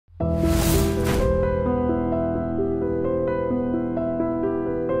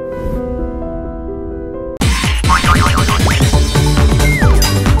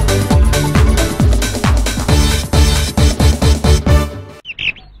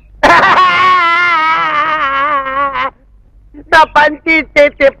పంచి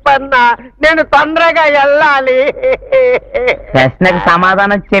చెప్పన్నా, నేను తొందరగా వెళ్ళాలి. ప్రశ్నకు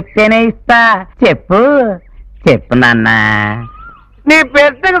సమాధానం చెప్తేనే ఇస్తా. చెప్పు చెప్పు నాన్న. నీ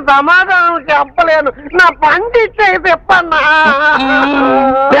ప్రశ్నకు సమాధానం చెప్పలేను, నా పంచి చెప్పన్నా.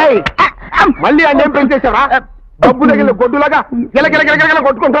 మళ్ళీ ఆయన ఏం పెంచేశారా? డబ్బు తగిలిన గొడ్డులాగా గిలగిల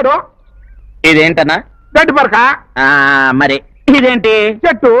కొట్టుకుంటాడు. ఇదేంటన్నా? గడ్డి పరక. మరి ఇదేంటి?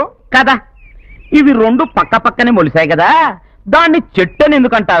 చెట్టు కదా. ఇవి రెండు పక్క పక్కనే మొలిసాయి కదా, దాన్ని చెట్టు అని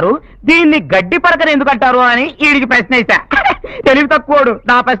ఎందుకంటారు, దీన్ని గడ్డి పరకని ఎందుకంటారు అని వీడికి ప్రశ్న వేసా. తెలివి తక్కువడు,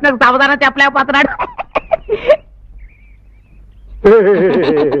 నా ప్రశ్నకు సమాధానం చెప్పలేకపోతున్నాడు.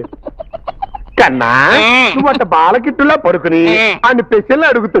 కన్నా నువ్వంట బాలకిట్టులా పడుకుని అన్ని పెసలు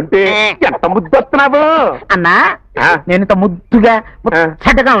అడుగుతుంటే ఎంత ముద్దొస్తున్నావు అన్నా. నేను ఇంత ముద్దుగా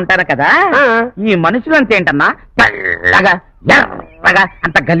ముచ్చటగా ఉంటాను కదా, ఈ మనుషులు అంతేంటన్నా తెల్లగా ఎర్రగా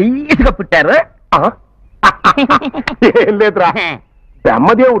అంత గలీజ్గా పుట్టారు. ఏం లేదురా,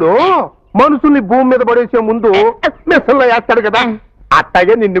 బ్రహ్మదేవుడు మనుషుల్ని భూమి మీద పడేసే ముందు మిషన్లో వేస్తాడు కదా,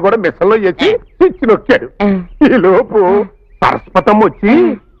 అట్టాగే నిన్ను కూడా మిషన్లో వేసి స్విచ్ నొక్కాడు. ఈ లోపు సరస్వతం వచ్చి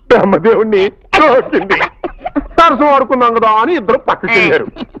బ్రహ్మదేవుణ్ణి నొక్కింది. సరస్వం ఆడుకున్నాం కదా అని ఇద్దరు పక్కకి వెళ్ళారు.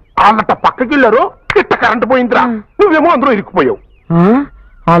 వాళ్ళంట పక్కకి వెళ్ళారు, ఇట్ట కరెంట్ పోయిందిరా, నువ్వేమో అందరూ ఇరుక్కుపోయావు.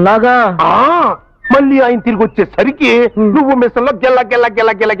 అలాగా? మళ్ళీ ఆయన తిరిగి వచ్చేసరికి నువ్వు మిషన్లో గెల్ల గెల్ల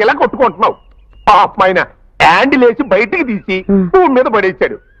గెల్ల గెల్ల గెల్ల కొట్టుకుంటున్నావు. పాపమైన హ్యాండిల్ వేసి బయటికి తీసి భూమి మీద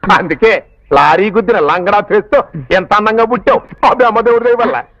పడేశాడు. అందుకే లారీ గుద్దిన లంగడా ఫేస్తో ఎంత అందంగా పుట్టావు ఆ బ్రహ్మదేవుడి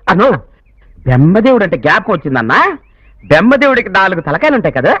వల్ల. అను, బ్రహ్మదేవుడు అంటే జ్ఞాపకం వచ్చిందన్నా. బ్రహ్మదేవుడికి 4 తలకాయలు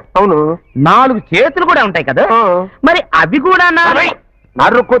ఉంటాయి కదా? అవును. 4 చేతులు కూడా ఉంటాయి కదా, మరి అవి కూడా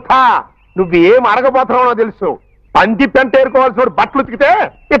నరుకుతా. నువ్వేం అడగబోతున్నావో తెలుసు. పంది పెంట ఏరుకోవాల్సిన బట్టలు ఉతికితే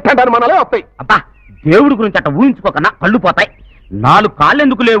ఇట్టంటారు మనలే వస్తాయి. అబ్బా, దేవుడి గురించి అట్ట ఊహించుకోకన్నా కళ్ళు పోతాయి. 4 కాళ్ళు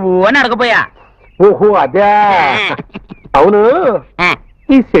ఎందుకు లేవు అని అడగబోయా. ఓహో అదే. అవును,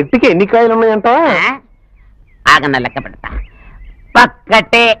 ఈ చెట్టుకి ఎన్ని కాయలు ఉన్నాయంట? ఆగన్న లెక్క పెడతా.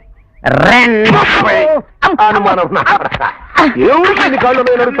 పక్కటే 2 అనుమానం. ఏమిటి ఎన్ని కాళ్ళు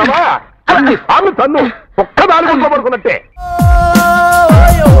ఉన్నాయని అడుగుతావా? అన్ని సార్లు తన్ను ఒక్కదాని గుంట్లో పడుకున్నట్టే.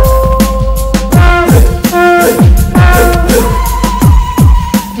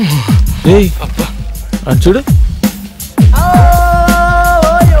 చూడు,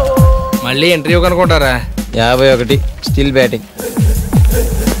 మళ్ళీ ఇంటర్వ్యూ కనుకుంటారా? 51 still batting.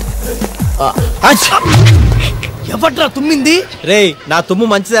 ఎవట్రా తుమ్మింది? రేయ్, నా తుమ్ము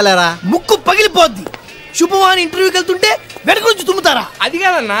మంచిదేలేరా, ముక్కు పగిలిపోద్ది. శుభవాని ఇంటర్వ్యూకి వెళ్తుంటే వెనక నుంచి తుమ్ముతారా? అది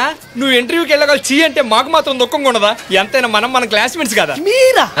కాదన్నా, నువ్వు ఇంటర్వ్యూకి వెళ్ళగలి చీ అంటే మాకు మాత్రం దుఃఖంగా ఉండదా? ఎంతైనా మన క్లాస్మేట్స్ కదా.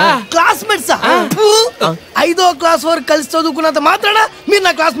 మీరా క్లాస్మేట్సా? 5వ క్లాస్ వరకు కలిసి చదువుకున్నంత మాత్రాన మీరు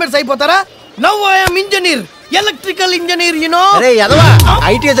నా classmates అయిపోతారా? Now I am engineer, electrical engineer.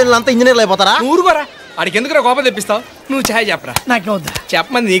 IT ఏజెంట్లు అంతా ఇంజనీర్లు అయిపోతారా? ఊరుకోరా, వాడికి ఎందుకు కోపం తెప్పిస్తావు? నువ్వు ఛాయ్ చెప్పరా. నాకేమవుతా?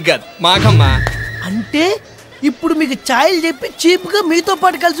 చెప్పమంది నీకు కాదు, మాకమ్మా. అంటే ఇప్పుడు మీకు ఛాయలు చెప్పి చీప్ గా మీతో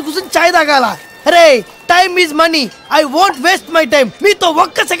పాటు కలిసి కూర్చొని ఛాయ్ తాగాల? అరే, time is money, I won't waste my time. మీతో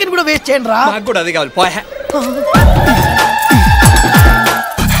ఒక్క సెకండ్ కూడా వేస్ట్ చేయండి రా. నాకు కూడా అది కావాలి, పోయా.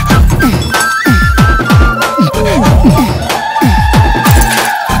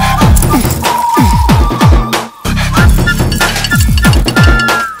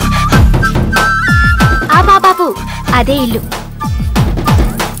 బాబు, అదే ఇల్లు.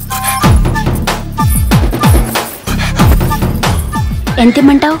 ఎంత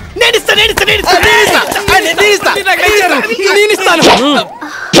ఇమ్మంటావు?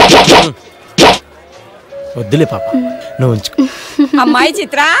 వద్దులే పాప, నువ్వు ఉంచుకో. అమ్మాయి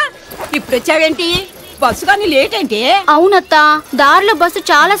చిత్ర, ఇప్పుడు వచ్చావేంటి? బస్సు కానీ లేట్ ఏంటి? అవునత్త, దారిలో బస్సు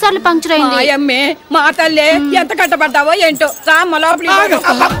చాలా సార్లు పంక్చర్ అయింది. అమ్మే, మా తల్లే ఎంత కట్టబడ్డావో ఏంటో.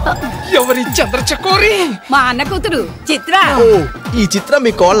 ఎవరి చంద్రచకోరి? మా అన్న కూతురు చిత్ర. ఈ చిత్ర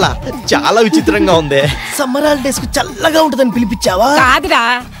మీ కోళ్ళ చాలా విచిత్రంగా ఉంది. సమ్మర్ హాలిడేస్ కు చల్లగా ఉంటదని పిలిపించావా? కాదురా,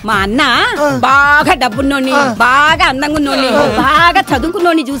 మా అన్న బాగా డబ్బున్నోని, బాగా అందంగా ఉన్నోని, బాగా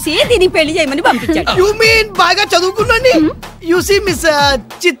చదువుకున్నోని చూసి దీనికి పెళ్లి చేయమని పంపించాడు. యు మీన్ బాగా చదువుకున్నోని? You see miss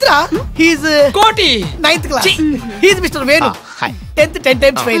Chitra, he's కోటి 9th class. He's mister Venu, 10th 10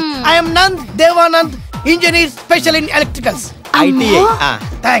 times fail. I am Nand Devanand, engineer special in electricals. ITI.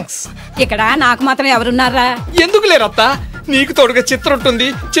 Thanks. ఇక్కడ నాకు మాత్రం ఎవరున్నారా? ఎందుకు లేరత్తా, నీకు తోడుగా చిత్ర ఉంటుంది,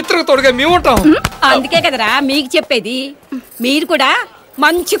 చిత్రకు తోడుగా మేము ఉంటాం. అందుకే కదరా మీకు చెప్పేది. మీరు కూడా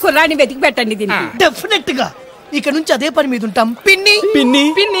మంచి కుర్రాన్ని వెతికి పెట్టండి దీనికి. డెఫినెట్ గా ఇక నుంచి అదే పని మీద ఉంటాం. పిన్ని పిన్ని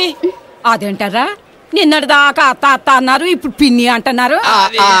పిన్ని అదేంటారా? నిన్నటి దాకా అత్త అత్త అన్నారు, ఇప్పుడు పిన్ని అంటున్నారు.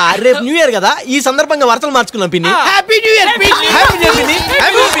 రేపు న్యూ ఇయర్ కదా, ఈ సందర్భంగా వార్తలు మార్చుకున్నాం పిన్ని. హ్యాపీ న్యూ ఇయర్ పిన్ని. హ్యాపీ న్యూ ఇయర్ పిన్ని.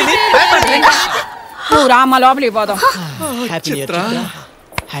 హ్యాపీ న్యూ ఇయర్ పిన్ని. నువ్వు రామ్మ లోపలికి పోదాం.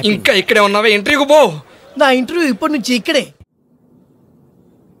 ఇంకా ఇక్కడే ఉన్నావే, ఇంటర్వ్యూకి పో. నా ఇంటర్వ్యూ ఇప్పటి నుంచి ఇక్కడే.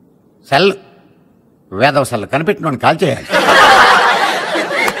 సెల్ వేదవ సెల్ కనిపెట్టిన కాల్ చేయాలి.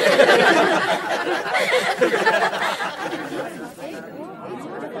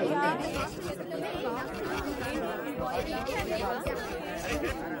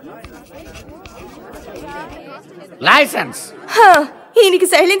 లైసెన్స్. ఈయనకి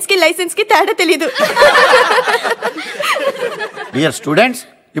సైలెన్స్ కి లైసెన్స్ కి తేడా తెలీదు. డియర్ స్టూడెంట్స్,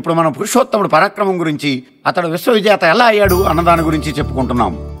 ఇప్పుడు మనం పురుషోత్తముడు పరాక్రమం గురించి, అతడు విశ్వవిజేత ఎలా అయ్యాడు అన్నదాని గురించి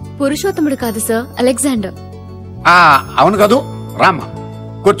చెప్పుకుంటున్నాం. పురుషోత్తముడు కాదు సార్, అలెగ్జాండర్. అవును కదూ, రామ్మా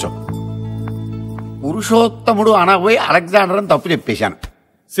కూర్చో. పురుషోత్తముడు అనబోయి అలెగ్జాండర్ అని తప్పు చెప్పేశాను.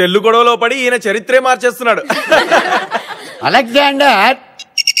 సెల్లు గొడవలో పడి ఈయన చరిత్రే మార్చేస్తున్నాడు. అలెగ్జాండర్.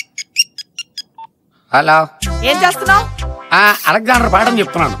 హలో, ఏం చేస్తున్నావు? అలెగ్జాండర్ పాఠం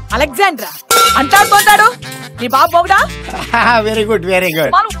చెప్తున్నాను. అలెగ్జాండర్ అంటాడు నీ బాబు బోగుడా? Very good, very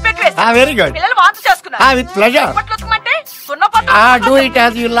good, very good. With pleasure. Do it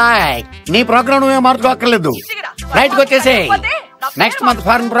as you like. నీ ప్రోగ్రామ్ నువ్వే మార్చుకోక్కర్లేదు. రైట్ వచ్చేసే. Next month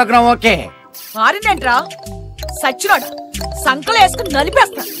foreign programme. Okay మారిందేంట్రా సచ్చినాడు, సంకలు వేసుకుని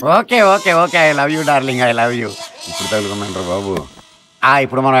నలిపేస్తా. Okay okay okay, I love you darling, I love you. ఇప్పుడు తగులుకున్నాంటారు బాబు.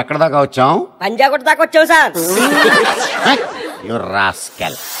 ఇప్పుడు మనం ఎక్కడ దాకా వచ్చాం? పంజాగుట్ట దాకా వచ్చావు సార్. You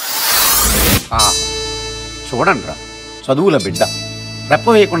rascal. చూడండి రా, చదువుల బిడ్డ రెప్ప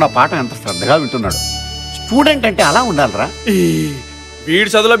వేయకుండా పాఠం ఎంత శ్రద్ధగా వింటున్నాడు. స్టూడెంట్ అంటే అలా ఉండాలిరా. వీడి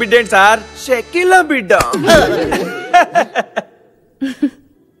చదువుల బిడ్డ ఏంటి సార్, షకీలా బిడ్డ.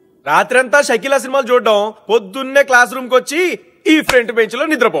 రాత్రంతా షకీలా సినిమాలు చూడడం, పొద్దున్నే క్లాస్ రూమ్ కి వచ్చి ఈ ఫ్రంట్ బెంచ్ లో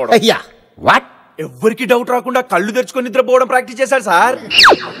నిద్రపోవడం. అయ్యా వాట్? ఎవ్వరికి డౌట్ రాకుండా కళ్ళు తెరుచుకొని నిద్రపోవడం ప్రాక్టీస్ చేశారు సార్.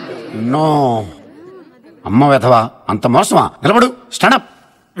 నో అమ్మ వెధవా, అంత మోసమా? నిలబడు, స్టాండప్.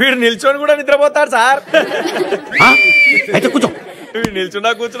 వీడు నిల్చొని కూడా నిద్రపోతాడు సార్. అయితే కూర్చో. వీడు నిల్చున్నా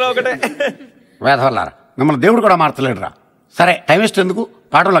కూర్చున్నా ఒకటే. వేధవల్లారా, మిమ్మల్ని దేవుడు కూడా మార్చలేడురా. సరే, టైం వేస్ట్ ఎందుకు,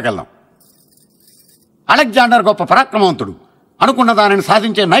 పాఠంలోకి వెళ్దాం. అలెగ్జాండర్ గొప్ప పరాక్రమవంతుడు, అనుకున్న దానిని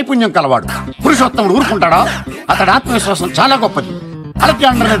సాధించే నైపుణ్యం కలవాడు. పురుషోత్తముడు ఊరుకుంటాడా? అతడి ఆత్మవిశ్వాసం చాలా గొప్పది.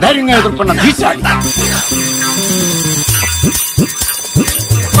 అలెగ్జాండర్ని ధైర్యంగా ఎదుర్కొన్న ధీశాలి.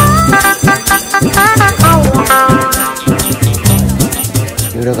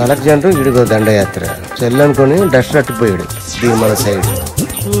 ఈడొక అలెగ్జాండర్, ఈడొక దండయాత్ర. చెల్లనుకొని డస్ట్ అట్టిపోయాడు. దీని మన సైడ్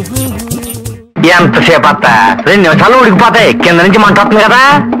ఎంతసేపు అత్త? 2 నిమిషాలు ఉడికిపోతాయి. కింద నుంచి మంట వస్తుంది కదా.